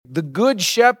The Good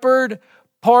Shepherd,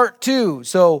 Part 2.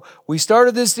 So we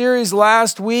started this series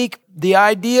last week. The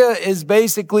idea is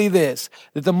basically this,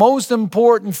 that the most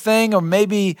important thing, or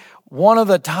maybe one of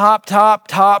the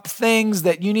top things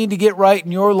that you need to get right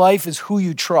in your life, is who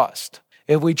you trust.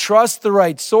 If we trust the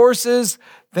right sources,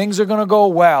 things are going to go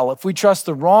well. If we trust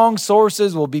the wrong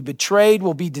sources, we'll be betrayed,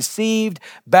 we'll be deceived,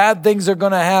 bad things are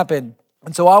going to happen.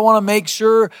 And so I want to make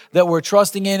sure that we're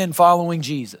trusting in and following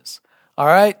Jesus. All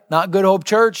right? Not Good Hope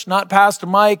Church, not Pastor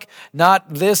Mike,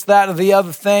 not this, that, or the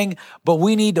other thing, but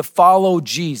we need to follow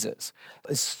Jesus.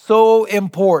 It's so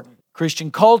important.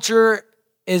 Christian culture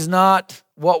is not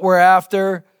what we're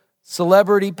after.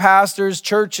 Celebrity pastors,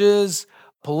 churches,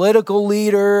 political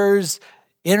leaders,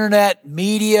 internet,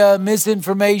 media,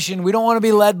 misinformation. We don't want to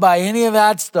be led by any of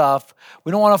that stuff.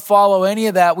 We don't want to follow any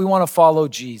of that. We want to follow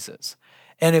Jesus.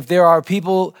 And if there are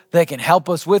people that can help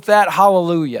us with that,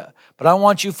 hallelujah. But I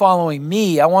want you following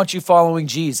me. I want you following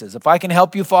Jesus. If I can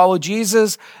help you follow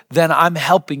Jesus, then I'm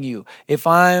helping you. If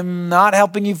I'm not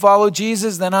helping you follow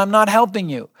Jesus, then I'm not helping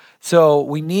you. So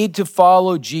we need to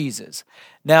follow Jesus.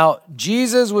 Now,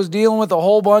 Jesus was dealing with a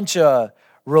whole bunch of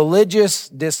religious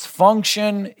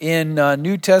dysfunction in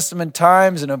New Testament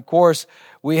times. And of course,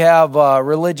 we have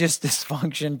religious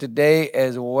dysfunction today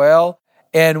as well.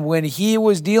 And when he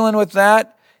was dealing with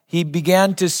that, he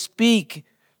began to speak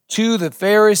to the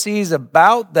Pharisees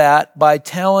about that by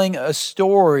telling a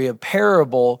story, a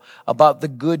parable about the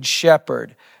Good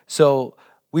Shepherd. So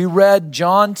we read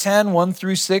John 10, 1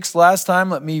 through 6 last time.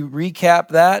 Let me recap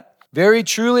that. Very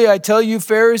truly, I tell you,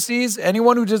 Pharisees,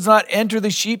 anyone who does not enter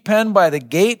the sheep pen by the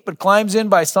gate, but climbs in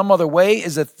by some other way,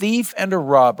 is a thief and a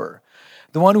robber.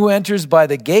 The one who enters by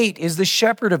the gate is the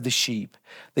shepherd of the sheep.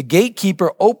 The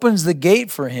gatekeeper opens the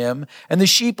gate for him, and the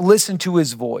sheep listen to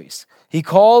his voice. He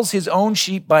calls his own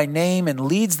sheep by name and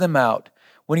leads them out.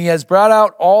 When he has brought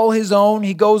out all his own,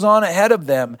 he goes on ahead of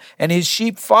them, and his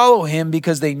sheep follow him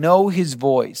because they know his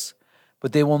voice.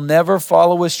 But they will never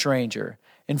follow a stranger.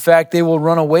 In fact, they will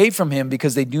run away from him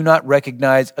because they do not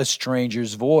recognize a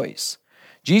stranger's voice.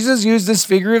 Jesus used this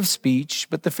figure of speech,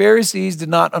 but the Pharisees did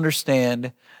not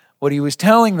understand what he was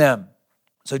telling them.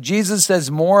 So Jesus says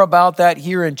more about that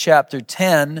here in chapter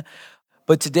 10,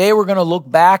 but today we're going to look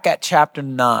back at chapter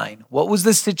 9. What was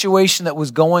the situation that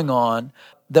was going on,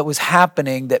 that was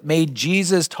happening, that made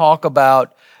Jesus talk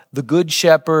about the good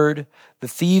shepherd, the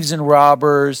thieves and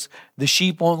robbers, the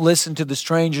sheep won't listen to the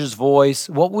stranger's voice?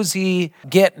 What was he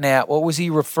getting at? What was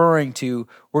he referring to?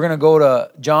 We're going to go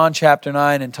to John chapter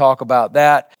 9 and talk about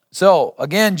that. So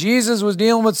again, Jesus was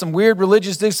dealing with some weird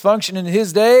religious dysfunction in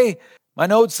his day. My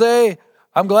notes say,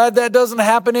 I'm glad that doesn't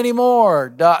happen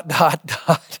anymore.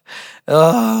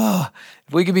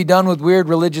 If we could be done with weird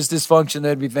religious dysfunction,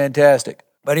 that'd be fantastic.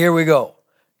 But here we go.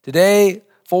 Today,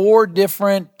 4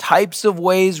 different types of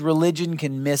ways religion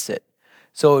can miss it.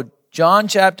 So John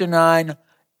chapter 9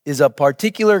 is a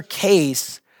particular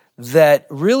case that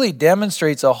really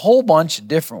demonstrates a whole bunch of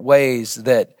different ways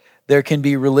that there can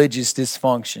be religious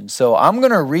dysfunction. So I'm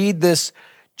going to read this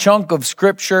chunk of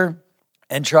scripture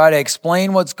and try to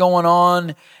explain what's going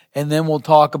on, and then we'll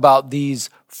talk about these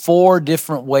 4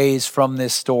 different ways from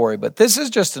this story. But this is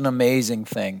just an amazing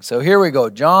thing. So here we go,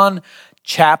 John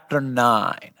chapter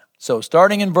 9. So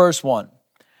starting in verse 1.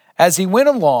 As he went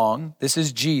along, this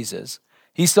is Jesus,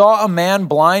 he saw a man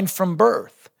blind from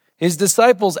birth. His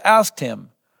disciples asked him,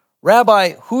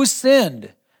 Rabbi, who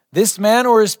sinned, this man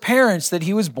or his parents, that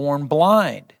he was born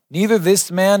blind? Neither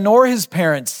this man nor his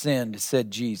parents sinned,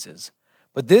 said Jesus.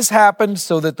 But this happened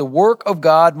so that the work of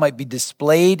God might be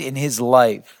displayed in his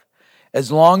life. As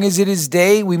long as it is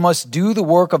day, we must do the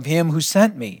work of him who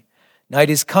sent me. Night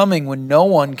is coming when no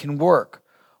one can work.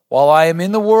 While I am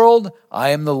in the world, I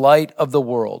am the light of the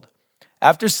world.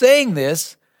 After saying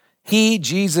this, he,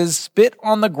 Jesus, spit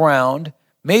on the ground,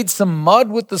 made some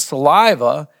mud with the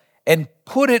saliva, and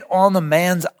put it on the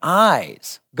man's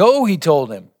eyes. Go, he told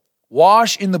him,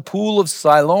 wash in the pool of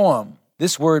Siloam.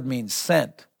 This word means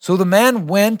sent. So the man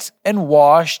went and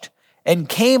washed and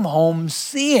came home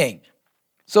seeing.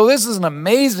 So this is an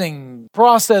amazing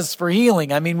process for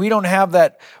healing. I mean, we don't have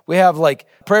that. We have like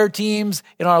prayer teams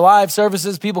in our live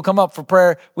services. People come up for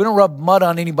prayer. We don't rub mud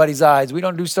on anybody's eyes. We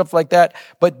don't do stuff like that.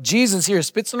 But Jesus here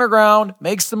spits on the ground,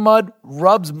 makes some mud,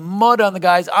 rubs mud on the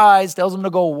guy's eyes, tells him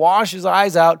to go wash his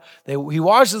eyes out. He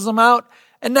washes them out,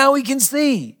 and now he can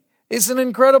see. It's an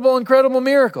incredible, incredible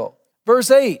miracle.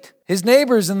 Verse 8, his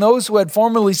neighbors and those who had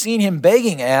formerly seen him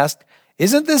begging asked,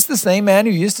 Isn't this the same man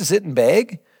who used to sit and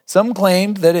beg? Some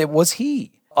claimed that it was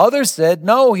he. Others said,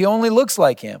 No, he only looks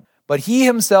like him. But he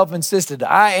himself insisted,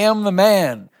 I am the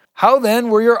man. How then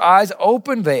were your eyes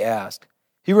opened, they asked.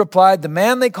 He replied, The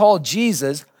man they called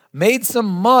Jesus, made some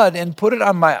mud and put it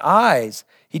on my eyes.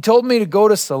 He told me to go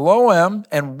to Siloam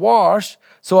and wash.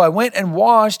 So I went and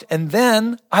washed, and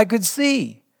then I could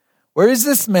see. Where is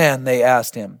this man? They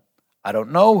asked him. I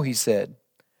don't know, he said.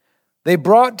 They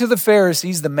brought to the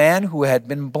Pharisees the man who had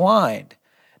been blind.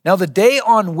 Now the day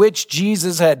on which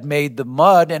Jesus had made the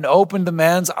mud and opened the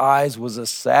man's eyes was a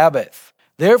Sabbath.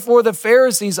 Therefore the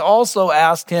Pharisees also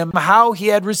asked him how he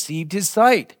had received his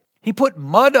sight. He put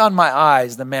mud on my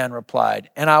eyes, the man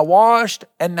replied, and I washed,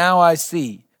 and now I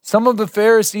see. Some of the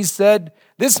Pharisees said,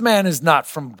 this man is not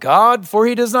from God, for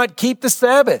he does not keep the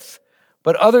Sabbath.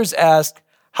 But others asked,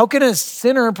 how can a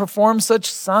sinner perform such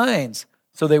signs?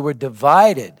 So they were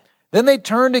divided. Then they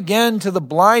turned again to the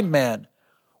blind man.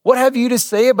 What have you to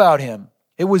say about him?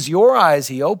 It was your eyes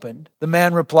he opened. The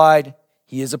man replied,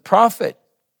 he is a prophet.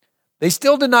 They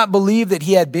still did not believe that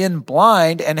he had been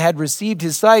blind and had received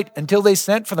his sight until they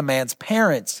sent for the man's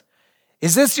parents.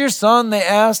 Is this your son? They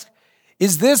asked.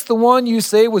 Is this the one you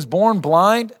say was born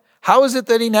blind? How is it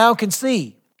that he now can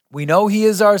see? We know he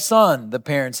is our son, the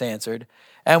parents answered,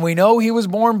 and we know he was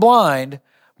born blind,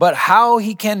 but how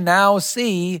he can now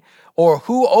see or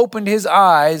who opened his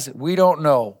eyes, we don't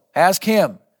know. Ask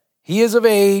him. He is of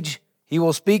age. He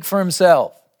will speak for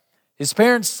himself. His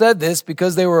parents said this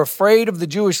because they were afraid of the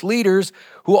Jewish leaders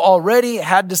who already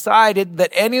had decided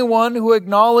that anyone who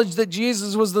acknowledged that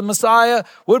Jesus was the Messiah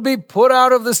would be put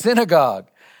out of the synagogue.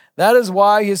 That is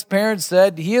why his parents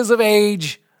said, he is of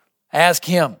age. Ask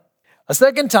him. A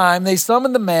second time, they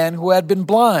summoned the man who had been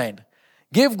blind.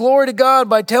 Give glory to God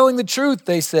by telling the truth,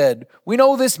 they said. We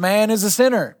know this man is a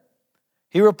sinner.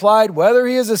 He replied, whether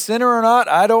he is a sinner or not,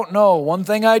 I don't know. One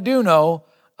thing I do know,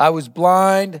 I was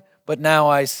blind, but now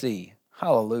I see.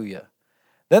 Hallelujah.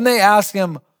 Then they asked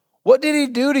him, what did he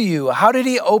do to you? How did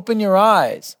he open your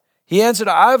eyes? He answered,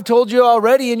 I've told you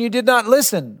already and you did not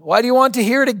listen. Why do you want to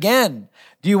hear it again?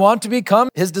 Do you want to become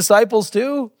his disciples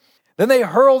too? Then they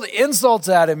hurled insults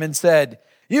at him and said,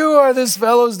 you are this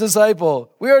fellow's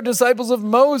disciple. We are disciples of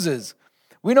Moses.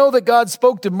 We know that God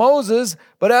spoke to Moses,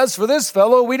 but as for this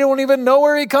fellow, we don't even know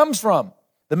where he comes from.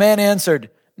 The man answered,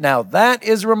 now that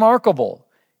is remarkable.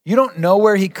 You don't know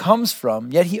where he comes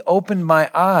from, yet he opened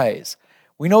my eyes.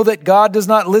 We know that God does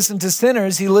not listen to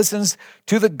sinners. He listens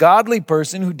to the godly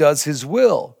person who does his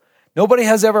will. Nobody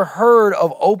has ever heard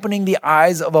of opening the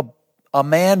eyes of a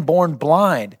man born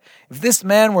blind. If this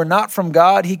man were not from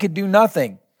God, he could do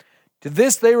nothing. To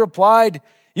this they replied,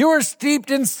 you were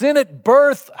steeped in sin at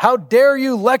birth. How dare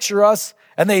you lecture us?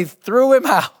 And they threw him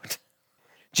out.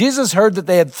 Jesus heard that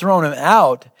they had thrown him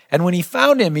out. And when he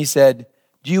found him, he said,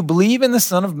 do you believe in the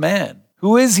Son of Man?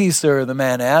 Who is he, sir? The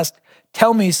man asked.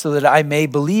 Tell me so that I may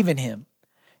believe in him.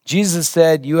 Jesus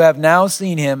said, you have now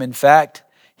seen him. In fact,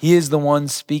 he is the one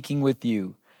speaking with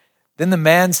you. Then the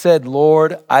man said,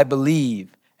 Lord, I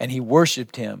believe. And he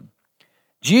worshiped him.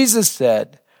 Jesus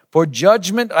said, for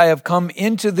judgment I have come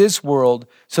into this world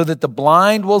so that the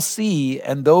blind will see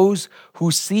and those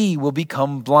who see will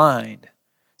become blind.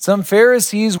 Some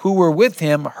Pharisees who were with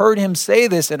him heard him say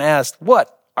this and asked,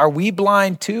 what, are we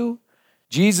blind too?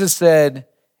 Jesus said,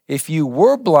 if you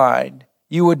were blind,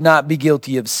 you would not be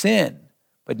guilty of sin.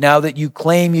 But now that you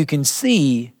claim you can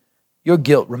see, your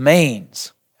guilt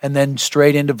remains. And then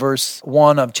straight into verse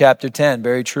 1 of chapter 10.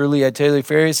 Very truly, I tell you,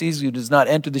 Pharisees, who does not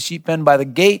enter the sheep pen by the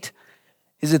gate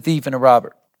is a thief and a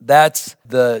robber. That's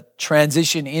the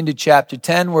transition into chapter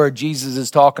 10 where Jesus is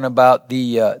talking about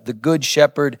the good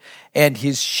shepherd and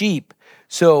his sheep.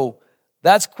 So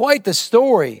that's quite the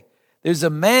story. There's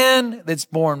a man that's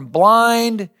born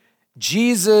blind.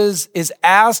 Jesus is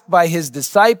asked by his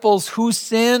disciples who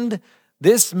sinned,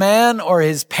 this man or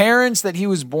his parents, that he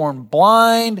was born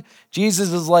blind.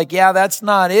 Jesus is like, yeah, that's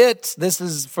not it. This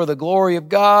is for the glory of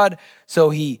God. So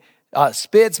he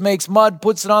spits, makes mud,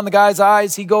 puts it on the guy's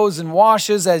eyes. He goes and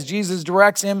washes as Jesus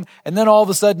directs him. And then all of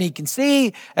a sudden he can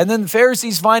see. And then the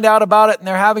Pharisees find out about it and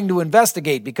they're having to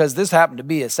investigate because this happened to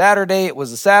be a Saturday. It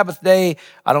was a Sabbath day.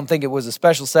 I don't think it was a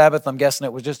special Sabbath. I'm guessing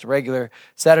it was just a regular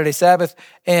Saturday Sabbath.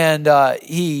 And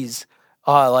he's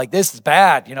like, this is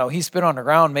bad. You know, he spit on the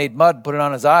ground, made mud, put it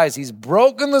on his eyes. He's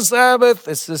broken the Sabbath.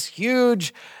 It's this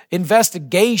huge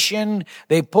investigation.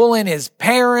 They pull in his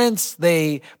parents.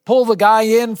 They pull the guy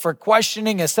in for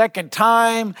questioning a second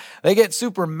time. They get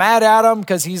super mad at him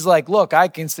because he's like, look, I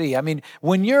can see. I mean,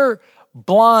 when you're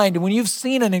blind, when you've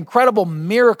seen an incredible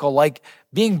miracle like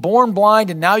being born blind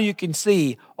and now you can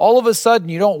see, all of a sudden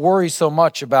you don't worry so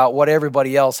much about what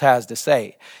everybody else has to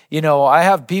say. You know, I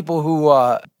have people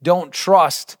who don't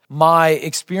trust my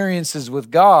experiences with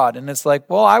God. And it's like,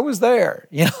 well, I was there.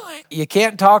 You know, you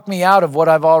can't talk me out of what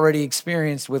I've already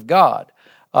experienced with God.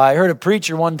 I heard a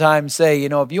preacher one time say,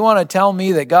 if you want to tell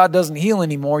me that God doesn't heal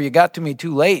anymore, you got to me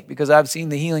too late because I've seen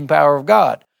the healing power of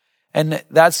God. And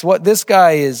that's what this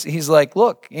guy is. He's like,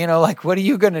 look, what are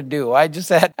you going to do? I just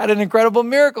had an incredible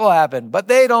miracle happen, but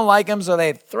they don't like him, so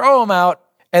they throw him out.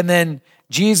 And then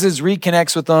Jesus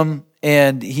reconnects with them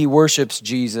and he worships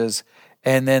Jesus.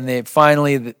 And then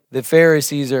the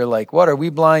Pharisees are like, what, are we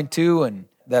blind too? And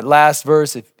that last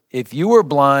verse, if you were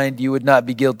blind, you would not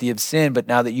be guilty of sin, but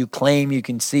now that you claim you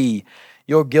can see,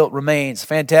 your guilt remains.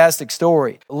 Fantastic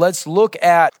story. Let's look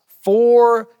at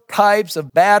 4 types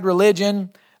of bad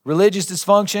religion, religious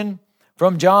dysfunction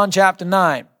from John chapter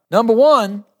 9. Number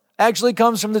 1 actually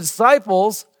comes from the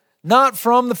disciples, not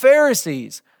from the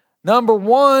Pharisees. Number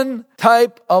 1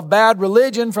 type of bad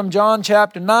religion from John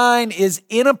chapter 9 is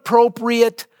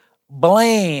inappropriate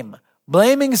blame.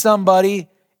 Blaming somebody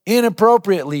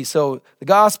inappropriately. So the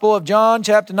Gospel of John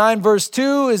chapter 9 verse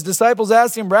 2, his disciples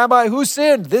asked him, Rabbi, who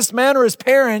sinned, this man or his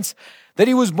parents, that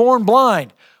he was born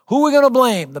blind? Who are we going to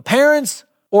blame? The parents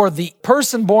or the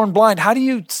person born blind? How do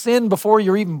you sin before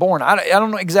you're even born? I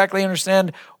don't exactly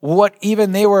understand what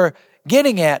even they were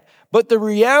getting at. But the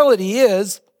reality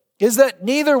is that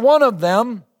neither one of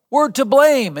them were to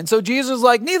blame. And so Jesus was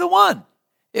like, neither one.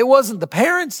 It wasn't the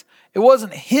parents. It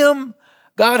wasn't him.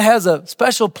 God has a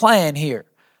special plan here.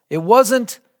 It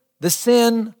wasn't the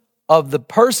sin of the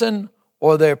person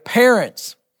or their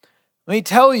parents. Let me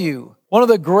tell you, one of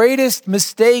the greatest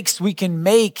mistakes we can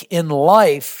make in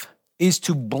life is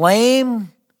to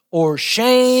blame or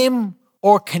shame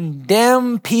or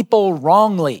condemn people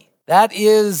wrongly. That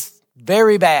is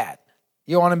very bad.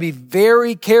 You want to be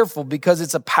very careful because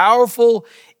it's a powerful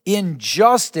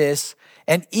injustice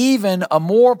and even a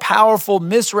more powerful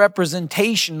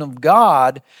misrepresentation of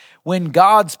God when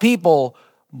God's people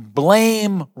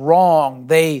blame wrong,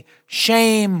 they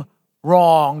shame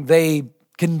wrong, they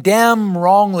condemn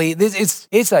wrongly. It's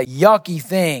a yucky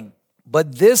thing.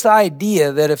 But this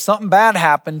idea that if something bad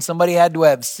happened, somebody had to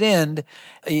have sinned,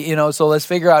 so let's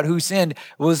figure out who sinned,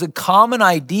 was a common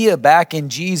idea back in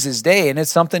Jesus' day, and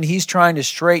it's something he's trying to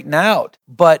straighten out.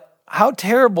 But how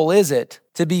terrible is it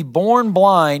to be born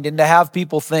blind and to have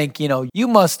people think, you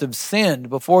must have sinned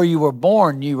before you were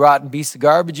born, you rotten piece of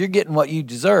garbage. You're getting what you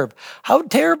deserve. How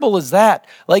terrible is that?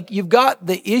 Like, you've got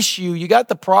the issue, you got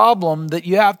the problem that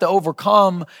you have to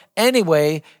overcome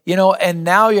anyway, and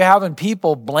now you're having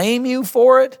people blame you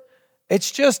for it.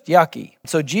 It's just yucky.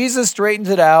 So Jesus straightens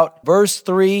it out. Verse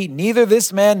 3, neither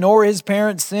this man nor his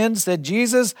parents sinned, said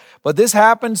Jesus, but this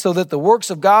happened so that the works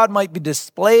of God might be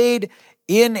displayed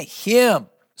in him.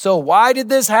 So why did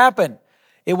this happen?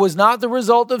 It was not the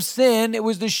result of sin. It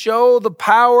was to show the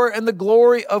power and the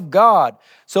glory of God.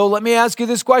 So let me ask you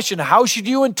this question. How should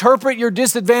you interpret your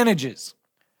disadvantages?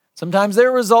 Sometimes they're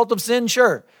a result of sin,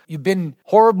 sure. You've been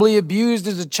horribly abused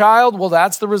as a child. Well,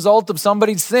 that's the result of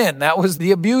somebody's sin. That was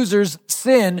the abuser's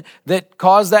sin that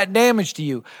caused that damage to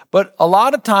you. But a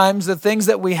lot of times the things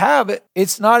that we have,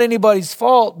 it's not anybody's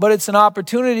fault, but it's an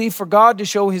opportunity for God to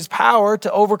show his power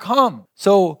to overcome.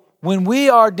 So when we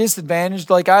are disadvantaged,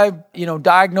 like I,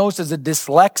 diagnosed as a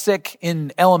dyslexic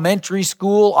in elementary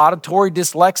school, auditory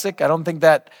dyslexic. I don't think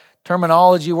that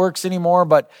terminology works anymore,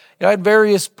 but I had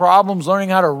various problems learning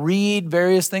how to read,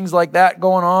 various things like that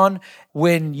going on.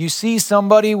 When you see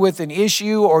somebody with an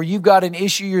issue or you've got an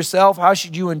issue yourself, how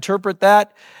should you interpret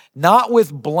that? Not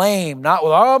with blame, not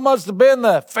with, it must have been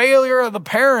the failure of the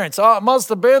parents. It must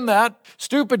have been that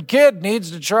stupid kid needs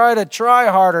to try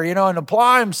harder, and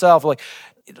apply himself. Like,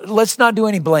 let's not do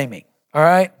any blaming, all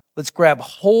right? Let's grab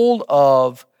hold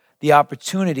of the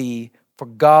opportunity for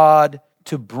God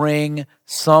to bring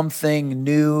something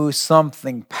new,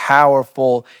 something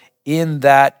powerful in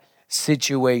that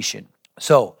situation.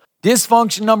 So,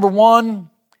 dysfunction number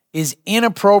 1 is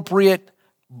inappropriate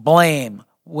blame.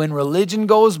 When religion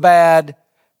goes bad,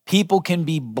 people can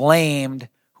be blamed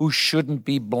who shouldn't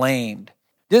be blamed.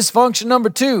 Dysfunction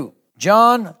number 2,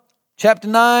 John chapter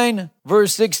 9,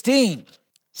 verse 16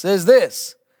 says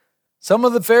this, some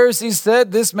of the Pharisees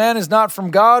said, this man is not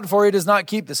from God, for he does not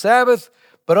keep the Sabbath.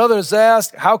 But others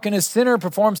asked, how can a sinner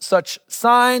perform such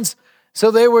signs?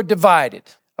 So they were divided.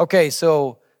 Okay,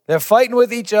 so they're fighting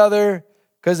with each other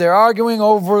because they're arguing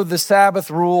over the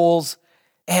Sabbath rules,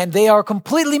 and they are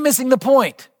completely missing the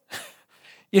point.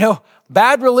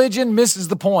 Bad religion misses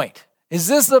the point. Is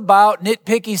this about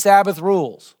nitpicky Sabbath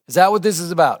rules? Is that what this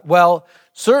is about? Well,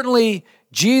 certainly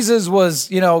Jesus was,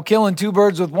 killing 2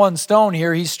 birds with 1 stone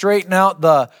here. He's straightening out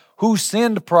the who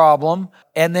sinned problem.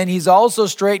 And then he's also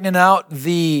straightening out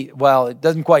it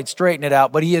doesn't quite straighten it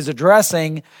out, but he is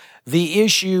addressing the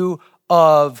issue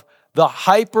of the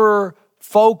hyper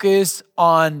focus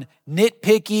on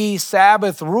nitpicky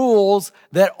Sabbath rules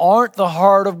that aren't the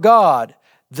heart of God.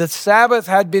 The Sabbath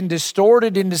had been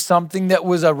distorted into something that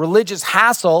was a religious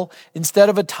hassle instead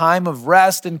of a time of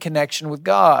rest and connection with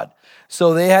God.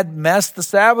 So they had messed the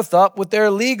Sabbath up with their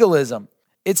legalism.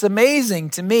 It's amazing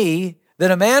to me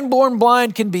that a man born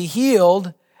blind can be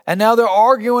healed, and now they're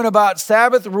arguing about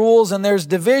Sabbath rules and there's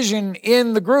division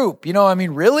in the group.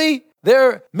 Really?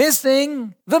 They're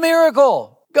missing the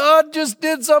miracle. God just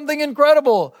did something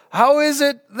incredible. How is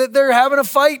it that they're having a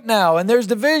fight now and there's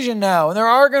division now and they're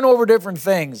arguing over different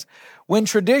things? When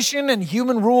tradition and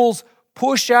human rules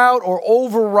push out or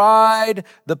override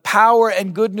the power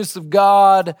and goodness of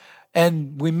God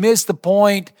and we miss the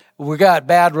point, we got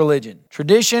bad religion.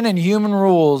 Tradition and human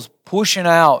rules pushing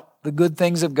out the good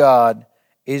things of God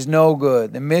is no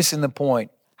good. They're missing the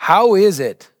point. How is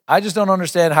it? I just don't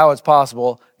understand how it's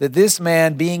possible that this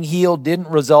man being healed didn't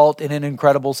result in an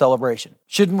incredible celebration.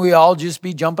 Shouldn't we all just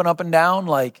be jumping up and down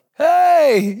like,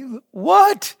 hey,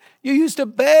 what? You used to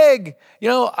beg.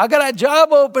 I got a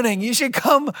job opening. You should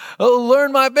come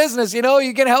learn my business. You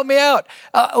can help me out.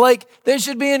 There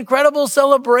should be incredible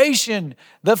celebration.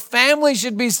 The family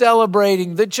should be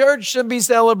celebrating. The church should be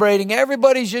celebrating.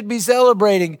 Everybody should be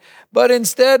celebrating. But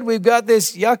instead, we've got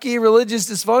this yucky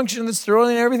religious dysfunction that's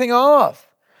throwing everything off.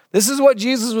 This is what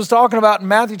Jesus was talking about in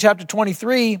Matthew chapter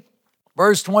 23,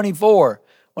 verse 24.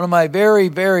 One of my very,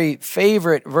 very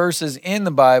favorite verses in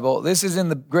the Bible. This is in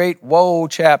the great woe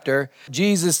chapter.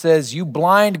 Jesus says, you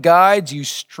blind guides, you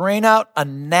strain out a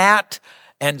gnat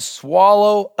and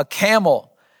swallow a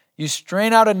camel. You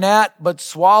strain out a gnat, but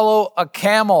swallow a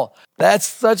camel. That's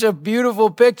such a beautiful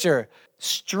picture.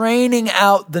 Straining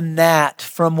out the gnat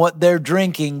from what they're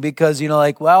drinking because, he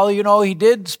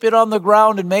did spit on the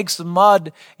ground and make some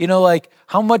mud.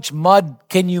 How much mud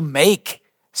can you make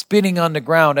spitting on the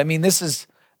ground? This is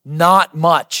not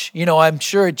much. I'm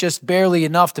sure it's just barely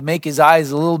enough to make his eyes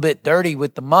a little bit dirty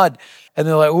with the mud. And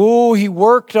they're like, oh, he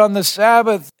worked on the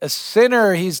Sabbath, a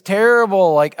sinner, he's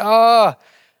terrible. And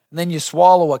then you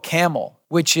swallow a camel,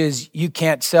 which is you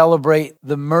can't celebrate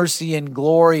the mercy and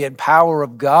glory and power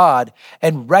of God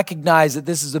and recognize that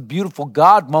this is a beautiful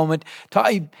God moment.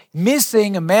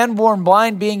 Missing a man born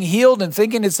blind being healed and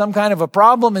thinking it's some kind of a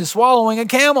problem is swallowing a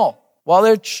camel while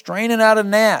they're straining out a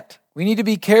gnat. We need to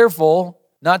be careful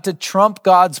not to trump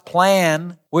God's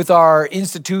plan with our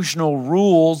institutional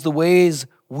rules, the ways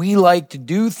we like to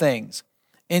do things.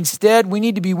 Instead, we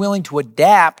need to be willing to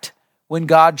adapt when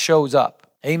God shows up.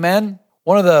 Amen?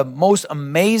 One of the most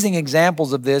amazing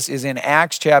examples of this is in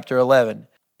Acts chapter 11.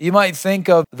 You might think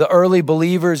of the early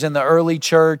believers in the early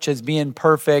church as being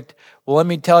perfect. Well, let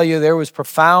me tell you, there was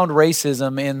profound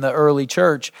racism in the early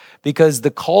church because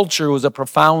the culture was a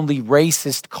profoundly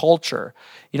racist culture.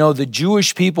 The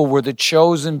Jewish people were the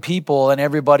chosen people and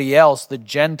everybody else, the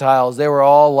Gentiles, they were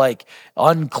all like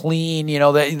unclean.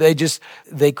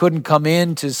 They couldn't come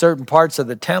into certain parts of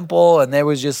the temple. And there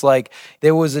was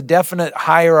a definite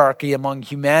hierarchy among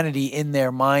humanity in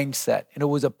their mindset. And it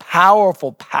was a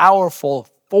powerful, powerful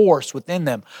force within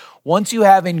them. Once you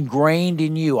have ingrained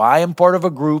in you, I am part of a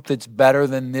group that's better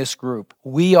than this group.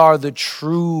 We are the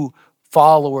true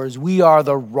followers. We are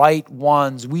the right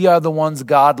ones. We are the ones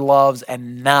God loves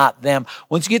and not them.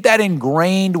 Once you get that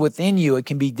ingrained within you, it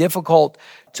can be difficult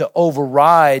to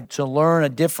override, to learn a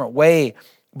different way.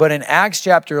 But in Acts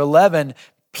chapter 11,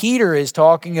 Peter is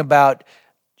talking about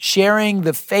sharing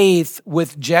the faith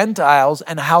with Gentiles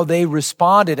and how they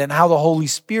responded and how the Holy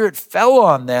Spirit fell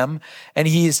on them. And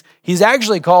he's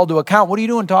actually called to account. What are you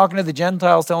doing talking to the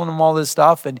Gentiles, telling them all this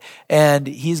stuff? And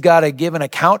he's got to give an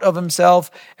account of himself.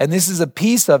 And this is a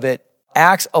piece of it.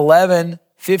 Acts 11,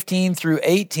 15 through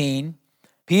 18.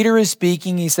 Peter is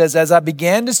speaking. He says, as I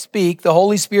began to speak, the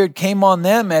Holy Spirit came on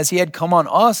them as he had come on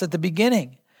us at the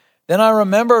beginning. Then I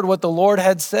remembered what the Lord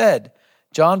had said.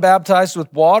 John baptized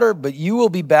with water, but you will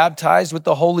be baptized with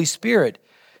the Holy Spirit.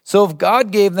 So if God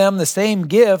gave them the same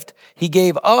gift he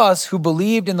gave us who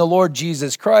believed in the Lord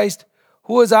Jesus Christ,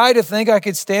 who was I to think I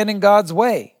could stand in God's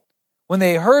way? When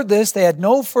they heard this, they had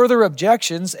no further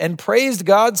objections and praised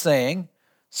God, saying,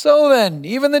 so then,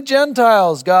 even the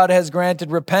Gentiles, God has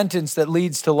granted repentance that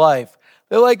leads to life.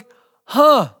 They're like,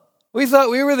 we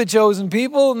thought we were the chosen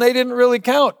people and they didn't really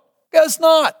count. Guess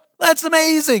not. That's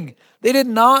amazing. They did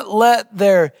not let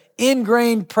their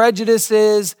ingrained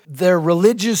prejudices, their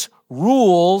religious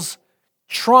rules,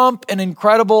 trump an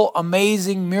incredible,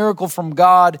 amazing miracle from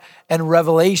God and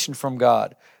revelation from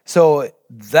God. So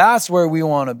that's where we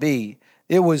want to be.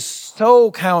 It was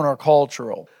so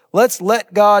countercultural. Let's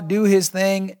let God do his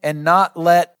thing and not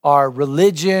let our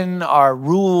religion, our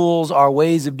rules, our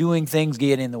ways of doing things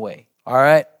get in the way. All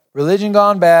right? Religion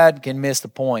gone bad can miss the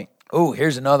point. Oh,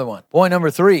 here's another one. Point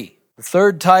number 3. The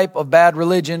third type of bad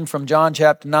religion from John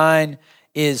chapter 9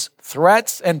 is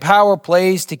threats and power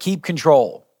plays to keep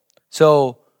control.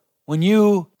 So when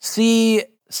you see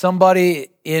somebody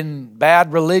in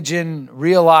bad religion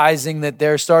realizing that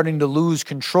they're starting to lose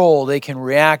control, they can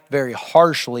react very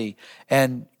harshly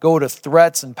and go to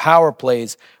threats and power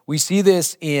plays. We see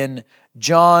this in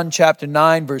John chapter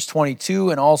 9, verse 22,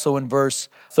 and also in verse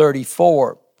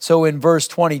 34. So in verse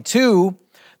 22,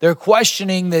 they're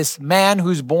questioning this man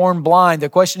who's born blind. They're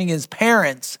questioning his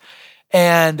parents.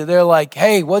 And they're like,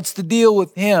 hey, what's the deal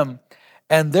with him?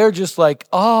 And they're just like,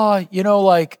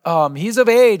 he's of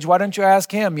age. Why don't you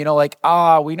ask him? We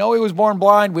know he was born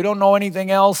blind. We don't know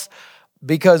anything else.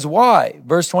 Because why?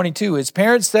 Verse 22, his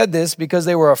parents said this because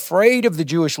they were afraid of the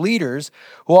Jewish leaders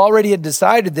who already had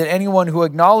decided that anyone who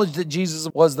acknowledged that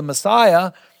Jesus was the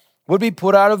Messiah would be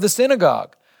put out of the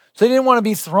synagogue. So they didn't want to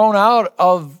be thrown out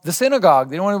of the synagogue.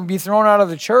 They didn't want to be thrown out of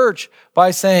the church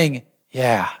by saying,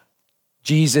 yeah,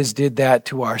 Jesus did that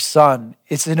to our son.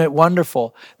 Isn't it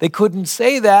wonderful? They couldn't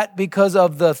say that because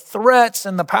of the threats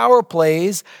and the power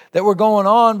plays that were going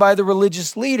on by the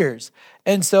religious leaders.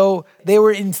 And so they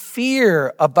were in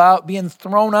fear about being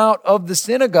thrown out of the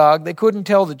synagogue. They couldn't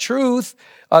tell the truth.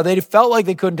 They felt like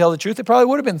they couldn't tell the truth. They probably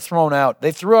would have been thrown out.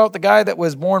 They threw out the guy that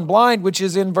was born blind, which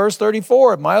is in verse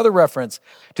 34, my other reference.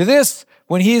 To this,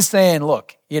 when he's saying,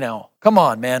 look, come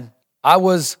on, man. I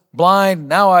was blind,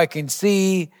 now I can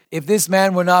see. If this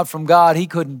man were not from God, he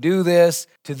couldn't do this.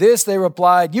 To this they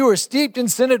replied, you were steeped in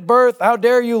sin at birth. How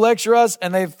dare you lecture us?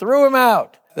 And they threw him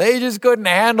out. They just couldn't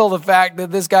handle the fact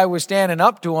that this guy was standing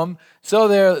up to him.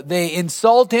 So they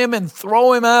insult him and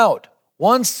throw him out.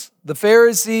 Once the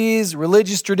Pharisees,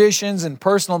 religious traditions, and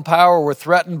personal power were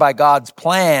threatened by God's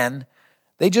plan,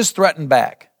 they just threatened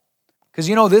back. Because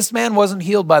this man wasn't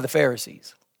healed by the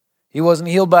Pharisees. He wasn't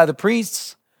healed by the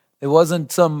priests. It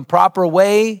wasn't some proper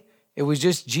way. It was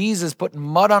just Jesus putting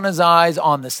mud on his eyes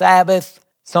on the Sabbath.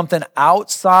 Something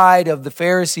outside of the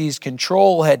Pharisees'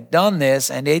 control had done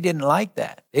this, and they didn't like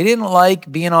that. They didn't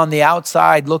like being on the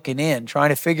outside looking in, trying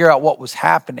to figure out what was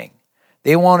happening.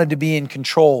 They wanted to be in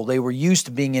control. They were used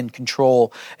to being in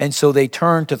control, and so they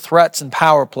turned to threats and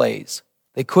power plays.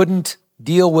 They couldn't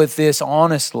deal with this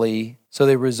honestly, so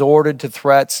they resorted to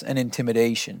threats and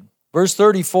intimidation. Verse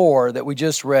 34 that we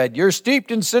just read, you're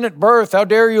steeped in sin at birth, how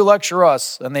dare you lecture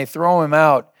us? And they throw him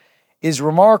out, is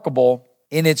remarkable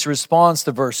in its response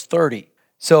to verse 30.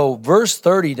 So verse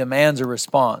 30 demands a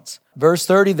response. Verse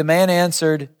 30, the man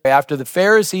answered, after the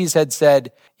Pharisees had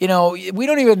said, we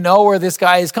don't even know where this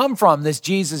guy has come from, this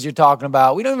Jesus you're talking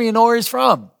about. We don't even know where he's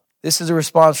from. This is a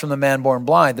response from the man born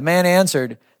blind. The man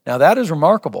answered, now that is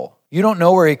remarkable. You don't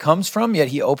know where he comes from, yet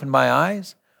he opened my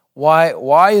eyes.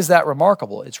 Why is that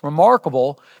remarkable? It's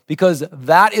remarkable because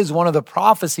that is one of the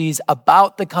prophecies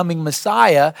about the coming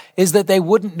Messiah, is that they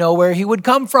wouldn't know where he would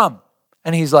come from.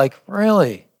 And he's like,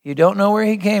 really? You don't know where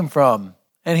he came from?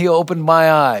 And he opened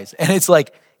my eyes. And it's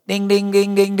like, ding, ding,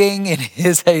 ding, ding, ding. And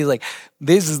he's like,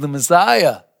 this is the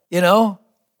Messiah,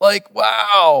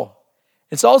 wow.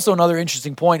 It's also another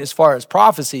interesting point as far as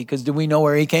prophecy, because do we know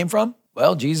where he came from?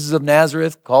 Well, Jesus of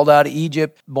Nazareth, called out of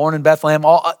Egypt, born in Bethlehem.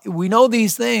 We know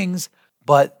these things,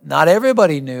 but not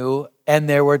everybody knew. And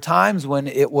there were times when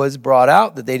it was brought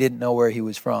out that they didn't know where he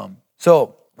was from.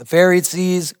 So the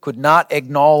Pharisees could not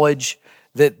acknowledge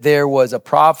that there was a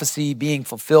prophecy being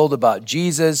fulfilled about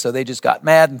Jesus, so they just got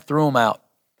mad and threw him out.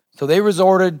 So they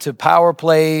resorted to power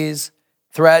plays,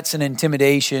 threats, and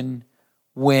intimidation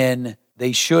when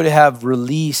they should have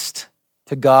released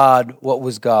to God what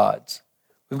was God's.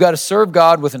 We've got to serve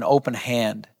God with an open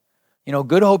hand.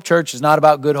 Good Hope Church is not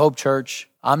about Good Hope Church.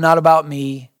 I'm not about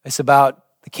me. It's about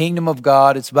the kingdom of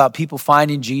God. It's about people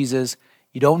finding Jesus.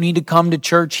 You don't need to come to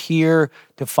church here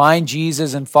to find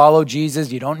Jesus and follow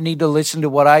Jesus. You don't need to listen to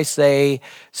what I say.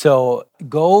 So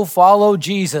go follow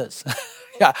Jesus.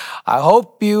 Yeah, I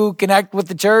hope you connect with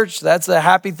the church. That's a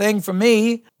happy thing for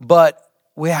me. But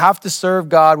we have to serve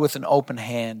God with an open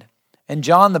hand. And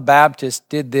John the Baptist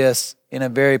did this in a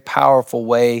very powerful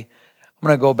way. I'm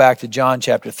going to go back to John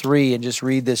chapter 3 and just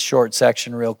read this short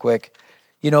section real quick.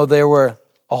 There were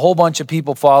a whole bunch of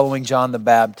people following John the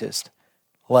Baptist,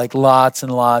 like lots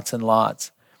and lots and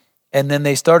lots. And then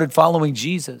they started following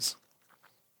Jesus.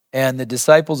 And the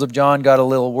disciples of John got a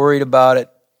little worried about it.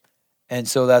 And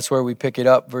so that's where we pick it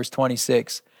up, verse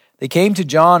 26. They came to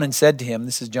John and said to him,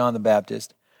 this is John the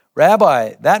Baptist,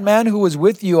 Rabbi, that man who was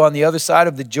with you on the other side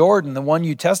of the Jordan, the one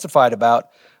you testified about,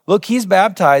 look, he's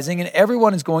baptizing and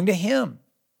everyone is going to him.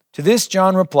 To this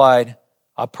John replied,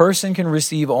 a person can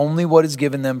receive only what is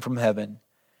given them from heaven.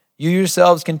 You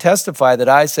yourselves can testify that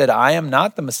I said, I am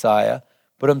not the Messiah,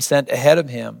 but am sent ahead of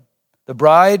him. The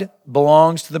bride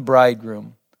belongs to the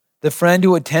bridegroom. The friend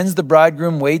who attends the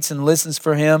bridegroom waits and listens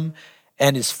for him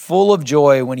and is full of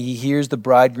joy when he hears the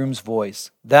bridegroom's voice.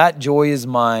 That joy is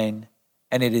mine,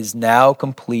 and it is now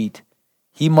complete.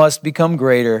 He must become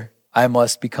greater, I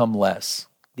must become less.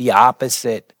 The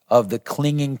opposite of the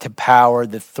clinging to power,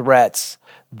 the threats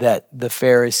that the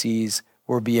Pharisees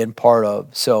were being part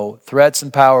of. So threats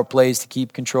and power plays to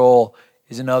keep control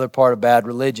is another part of bad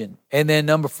religion. And then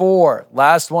number 4,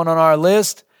 last one on our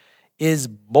list, is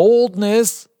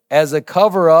boldness as a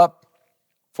cover-up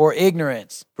for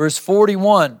ignorance. Verse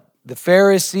 41, the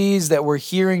Pharisees that were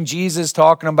hearing Jesus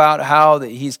talking about how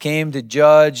that he's came to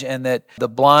judge and that the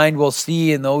blind will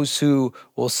see and those who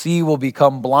will see will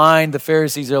become blind. The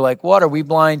Pharisees are like, what, are we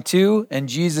blind too? And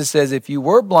Jesus says, if you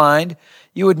were blind,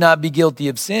 you would not be guilty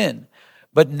of sin.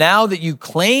 But now that you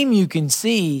claim you can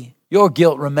see, your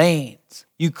guilt remains.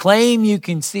 You claim you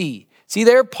can see. See,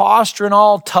 they're posturing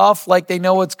all tough like they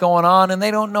know what's going on, and they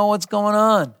don't know what's going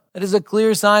on. That is a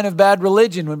clear sign of bad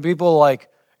religion when people are like,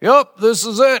 yep, this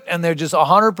is it. And they're just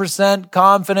 100%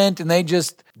 confident, and they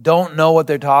just don't know what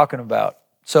they're talking about.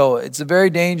 So it's a very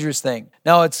dangerous thing.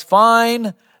 Now, it's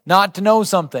fine not to know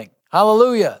something.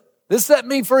 Hallelujah. This set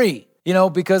me free,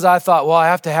 because I thought, well, I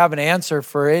have to have an answer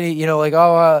for any,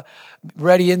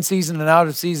 ready in season and out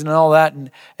of season and all that.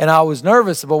 And I was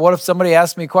nervous, but what if somebody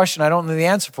asked me a question I don't know the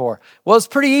answer for? Well, it's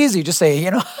pretty easy. Just say,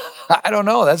 I don't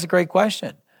know. That's a great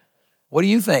question. What do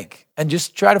you think? And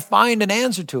just try to find an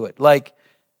answer to it.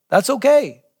 That's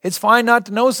okay. It's fine not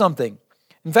to know something.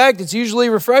 In fact, it's usually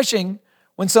refreshing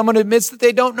when someone admits that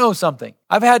they don't know something.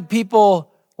 I've had people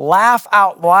laugh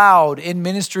out loud in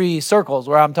ministry circles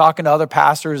where I'm talking to other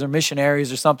pastors or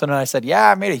missionaries or something, and I said, yeah,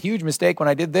 I made a huge mistake when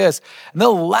I did this. And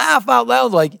they'll laugh out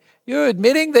loud like, you're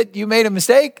admitting that you made a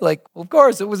mistake? Well, of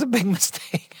course, it was a big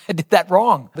mistake. I did that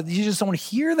wrong. But you just don't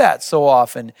hear that so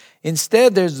often.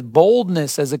 Instead, there's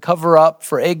boldness as a cover-up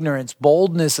for ignorance,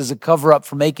 boldness as a cover-up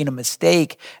for making a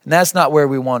mistake, and that's not where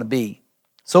we want to be.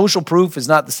 Social proof is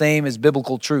not the same as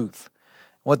biblical truth.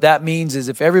 What that means is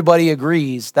if everybody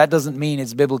agrees, that doesn't mean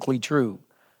it's biblically true.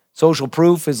 Social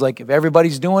proof is like if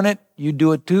everybody's doing it, you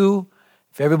do it too.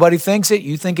 If everybody thinks it,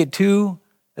 you think it too.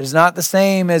 That is not the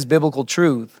same as biblical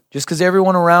truth. Just because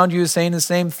everyone around you is saying the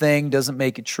same thing doesn't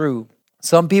make it true.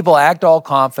 Some people act all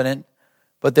confident,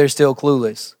 but they're still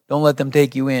clueless. Don't let them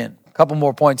take you in. A couple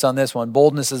more points on this one.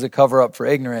 Boldness is a cover-up for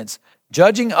ignorance.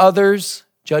 Judging others,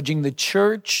 judging the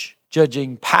church,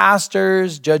 judging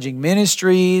pastors, judging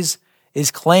ministries, is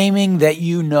claiming that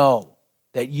you know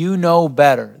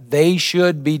better. They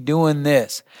should be doing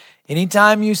this.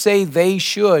 Anytime you say they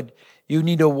should, you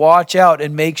need to watch out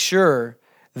and make sure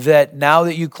that now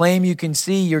that you claim you can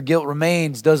see, your guilt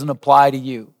remains doesn't apply to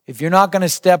you. If you're not going to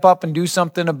step up and do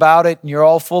something about it and you're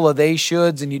all full of they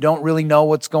shoulds and you don't really know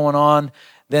what's going on,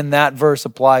 then that verse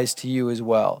applies to you as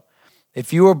well.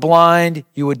 If you were blind,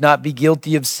 you would not be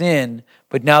guilty of sin,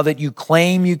 but now that you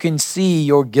claim you can see,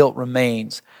 your guilt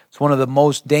remains. It's one of the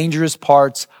most dangerous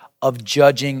parts of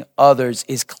judging others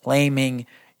is claiming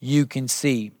you can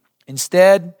see.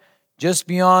 Instead, just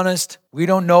be honest. We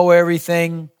don't know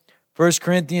everything. 1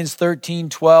 Corinthians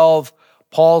 13:12,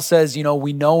 Paul says,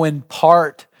 we know in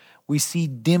part. We see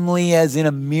dimly as in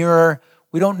a mirror.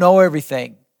 We don't know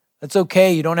everything. That's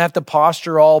okay. You don't have to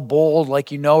posture all bold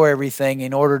like you know everything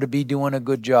in order to be doing a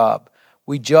good job.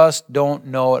 We just don't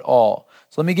know it all.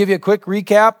 So let me give you a quick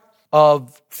recap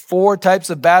of 4 types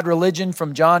of bad religion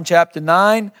from John chapter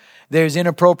 9. There's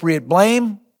inappropriate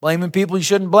blame, blaming people you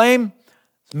shouldn't blame.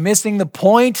 It's missing the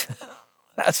point.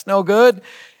 That's no good.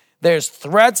 There's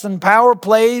threats and power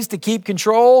plays to keep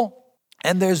control.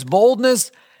 And there's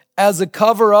boldness as a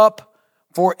cover-up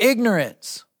for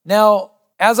ignorance. Now,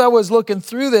 as I was looking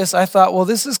through this, I thought, well,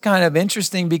 this is kind of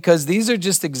interesting because these are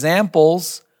just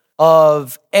examples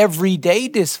of everyday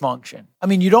dysfunction. I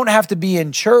mean, you don't have to be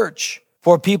in church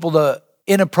for people to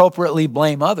inappropriately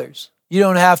blame others. You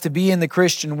don't have to be in the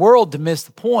Christian world to miss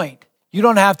the point. You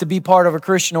don't have to be part of a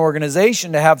Christian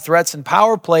organization to have threats and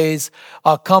power plays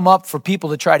come up for people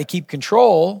to try to keep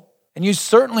control. And you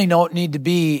certainly don't need to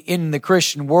be in the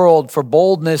Christian world for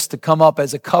boldness to come up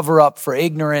as a cover-up for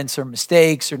ignorance or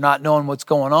mistakes or not knowing what's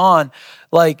going on.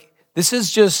 This is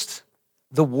just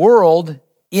the world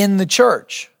in the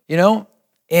church,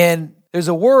 And there's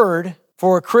a word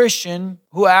for a Christian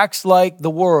who acts like the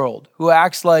world, who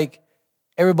acts like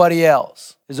everybody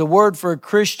else. There's a word for a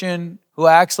Christian who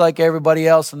acts like everybody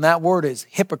else, and that word is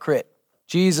hypocrite.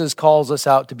 Jesus calls us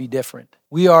out to be different.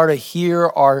 We are to hear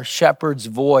our shepherd's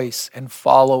voice and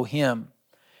follow him.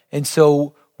 And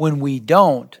so when we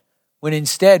don't, when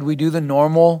instead we do the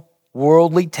normal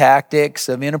worldly tactics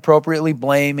of inappropriately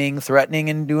blaming, threatening,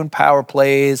 and doing power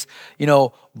plays.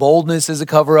 Boldness is a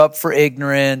cover up for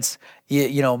ignorance.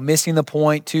 Missing the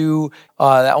point too.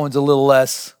 That one's a little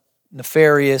less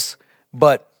nefarious,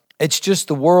 but it's just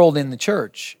the world in the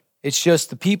church. It's just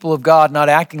the people of God not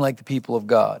acting like the people of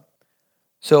God.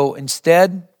 So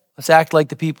instead, let's act like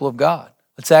the people of God.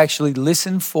 Let's actually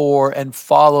listen for and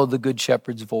follow the Good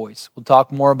Shepherd's voice. We'll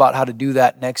talk more about how to do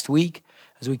that next week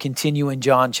as we continue in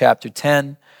John chapter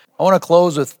 10. I want to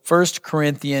close with 1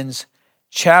 Corinthians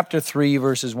chapter 3,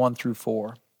 verses 1 through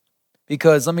 4.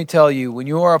 Because let me tell you, when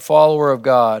you are a follower of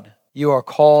God, you are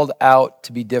called out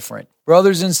to be different.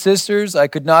 Brothers and sisters, I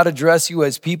could not address you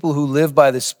as people who live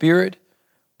by the Spirit,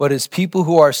 but as people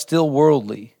who are still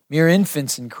worldly, mere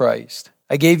infants in Christ.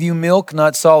 I gave you milk,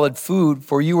 not solid food,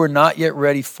 for you were not yet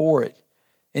ready for it.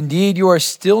 Indeed, you are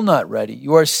still not ready.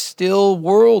 You are still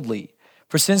worldly.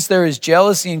 For since there is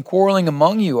jealousy and quarreling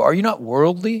among you, are you not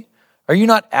worldly? Are you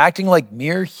not acting like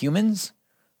mere humans?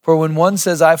 For when one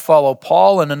says, I follow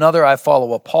Paul, and another, I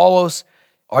follow Apollos,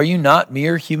 are you not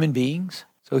mere human beings?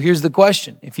 So here's the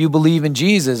question. If you believe in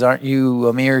Jesus, aren't you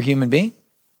a mere human being?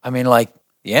 The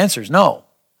answer is no.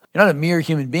 You're not a mere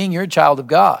human being. You're a child of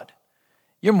God.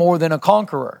 You're more than a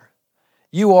conqueror.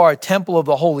 You are a temple of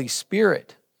the Holy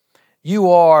Spirit. You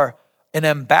are an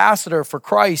ambassador for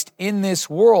Christ in this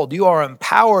world. You are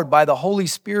empowered by the Holy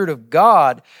Spirit of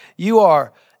God. You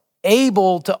are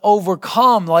able to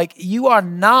overcome. You are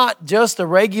not just a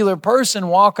regular person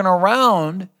walking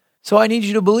around. So I need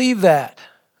you to believe that.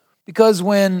 Because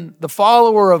when the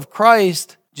follower of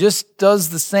Christ just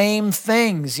does the same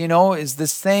things, is the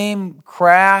same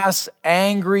crass,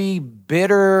 angry,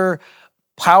 bitter,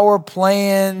 power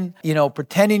playing,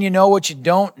 pretending you know what you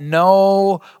don't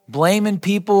know, blaming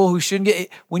people who shouldn't get.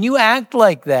 When you act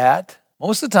like that,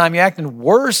 most of the time you're acting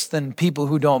worse than people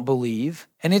who don't believe.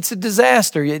 And it's a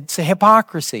disaster. It's a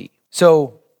hypocrisy.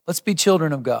 So let's be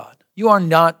children of God. You are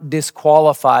not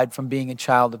disqualified from being a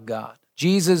child of God.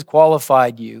 Jesus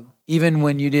qualified you even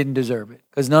when you didn't deserve it,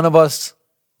 because none of us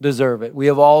deserve it. We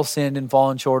have all sinned and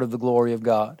fallen short of the glory of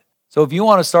God. So if you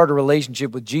want to start a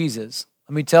relationship with Jesus,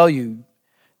 let me tell you,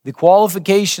 the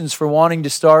qualifications for wanting to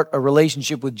start a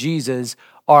relationship with Jesus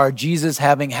are Jesus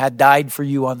having had died for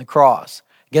you on the cross.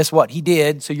 Guess what? He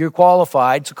did, so you're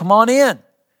qualified. So come on in.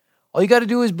 All you got to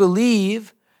do is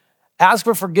believe, ask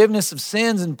for forgiveness of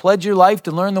sins, and pledge your life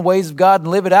to learn the ways of God and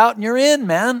live it out, and you're in,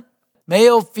 man.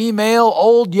 Male, female,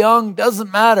 old, young,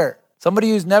 doesn't matter.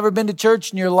 Somebody who's never been to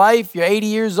church in your life, you're 80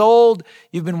 years old,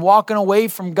 you've been walking away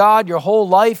from God your whole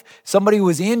life. Somebody who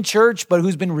was in church but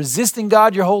who's been resisting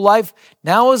God your whole life.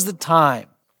 Now is the time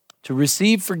to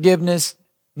receive forgiveness,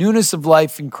 newness of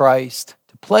life in Christ,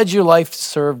 to pledge your life to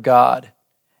serve God,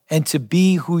 and to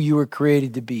be who you were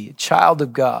created to be, a child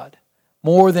of God,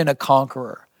 more than a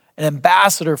conqueror, an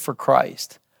ambassador for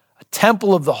Christ, a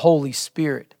temple of the Holy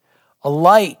Spirit, a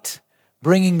light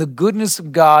bringing the goodness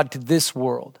of God to this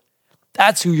world.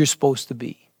 That's who you're supposed to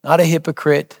be. Not a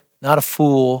hypocrite, not a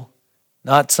fool,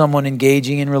 not someone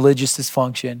engaging in religious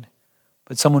dysfunction,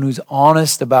 but someone who's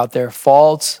honest about their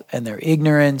faults and their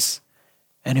ignorance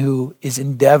and who is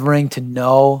endeavoring to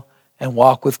know and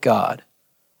walk with God.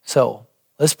 So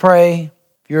let's pray.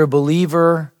 If you're a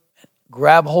believer,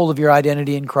 grab hold of your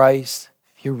identity in Christ.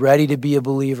 If you're ready to be a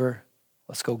believer,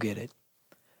 let's go get it.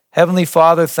 Heavenly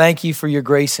Father, thank you for your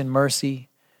grace and mercy.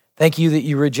 Thank you that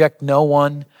you reject no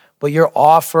one, but your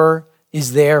offer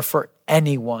is there for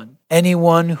anyone.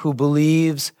 Anyone who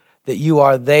believes that you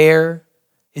are there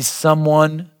is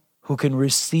someone who can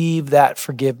receive that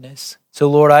forgiveness. So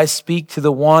Lord, I speak to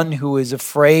the one who is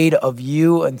afraid of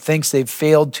you and thinks they've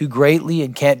failed too greatly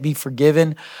and can't be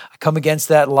forgiven. I come against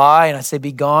that lie and I say,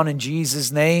 be gone in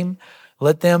Jesus' name.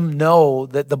 Let them know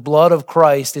that the blood of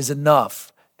Christ is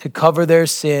enough to cover their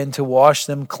sin, to wash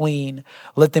them clean.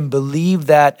 Let them believe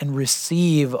that and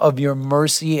receive of your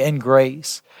mercy and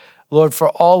grace. Lord, for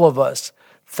all of us,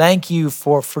 thank you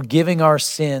for forgiving our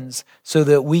sins so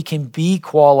that we can be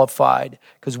qualified,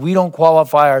 because we don't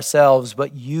qualify ourselves,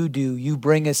 but you do. You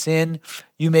bring us in.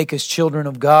 You make us children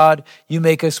of God. You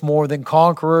make us more than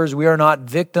conquerors. We are not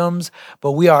victims,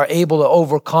 but we are able to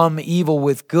overcome evil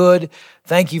with good.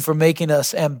 Thank you for making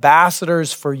us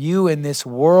ambassadors for you in this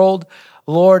world.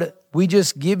 Lord, we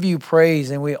just give you praise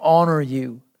and we honor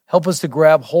you. Help us to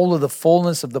grab hold of the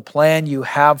fullness of the plan you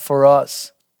have for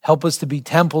us. Help us to be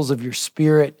temples of your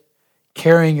Spirit,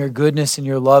 carrying your goodness and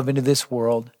your love into this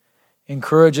world.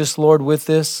 Encourage us, Lord, with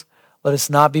this. Let us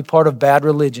not be part of bad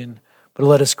religion, but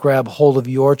let us grab hold of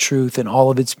your truth and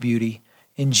all of its beauty.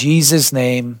 In Jesus'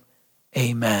 name,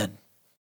 amen.